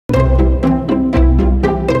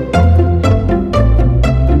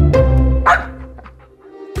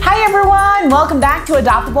welcome back to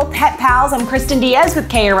Adoptable Pet Pals. I'm Kristin Diaz with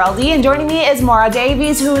KRLD, and joining me is Maura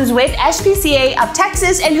Davies, who is with SPCA of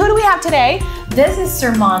Texas. And who do we have today? This is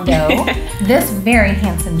Sir Mondo. This very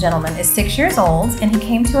handsome gentleman is 6 years old, and he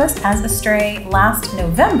came to us as a stray last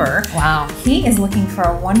November. Wow. He is looking for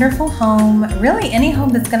a wonderful home, really any home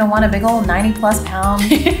that's going to want a big old 90+ pound,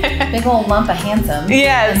 big old lump of handsome.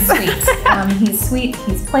 Yes. And sweet. He's sweet,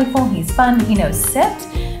 he's playful, he's fun, he knows sit.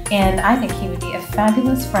 And I think he would be a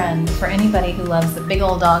fabulous friend for anybody who loves the big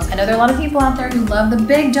old dogs. I know there are a lot of people out there who love the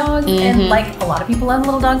big dogs, and like a lot of people love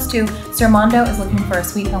little dogs too. Sir Mondo is looking for a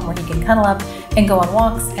sweet home where he can cuddle up and go on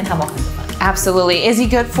walks and have all kinds of fun. Absolutely. Is he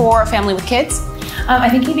good for a family with kids? I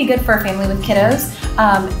think he'd be good for a family with kiddos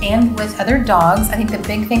and with other dogs. I think the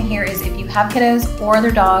big thing here is if you have kiddos or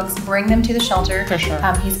other dogs, bring them to the shelter. For sure.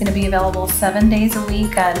 He's going to be available 7 days a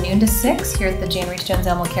week, noon to 6, here at the Rees-Jones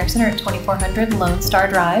Animal Care Center at 2400 Lone Star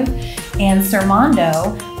Drive. And Sir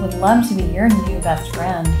Mondo would love to be your new best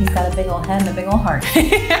friend. He's got a big old head and a big old heart.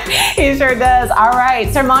 He sure does. All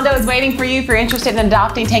right. Sir Mondo is waiting for you if you're interested in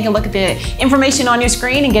adopting. Take a look at the information on your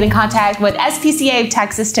screen and get in contact with SPCA of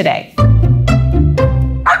Texas today.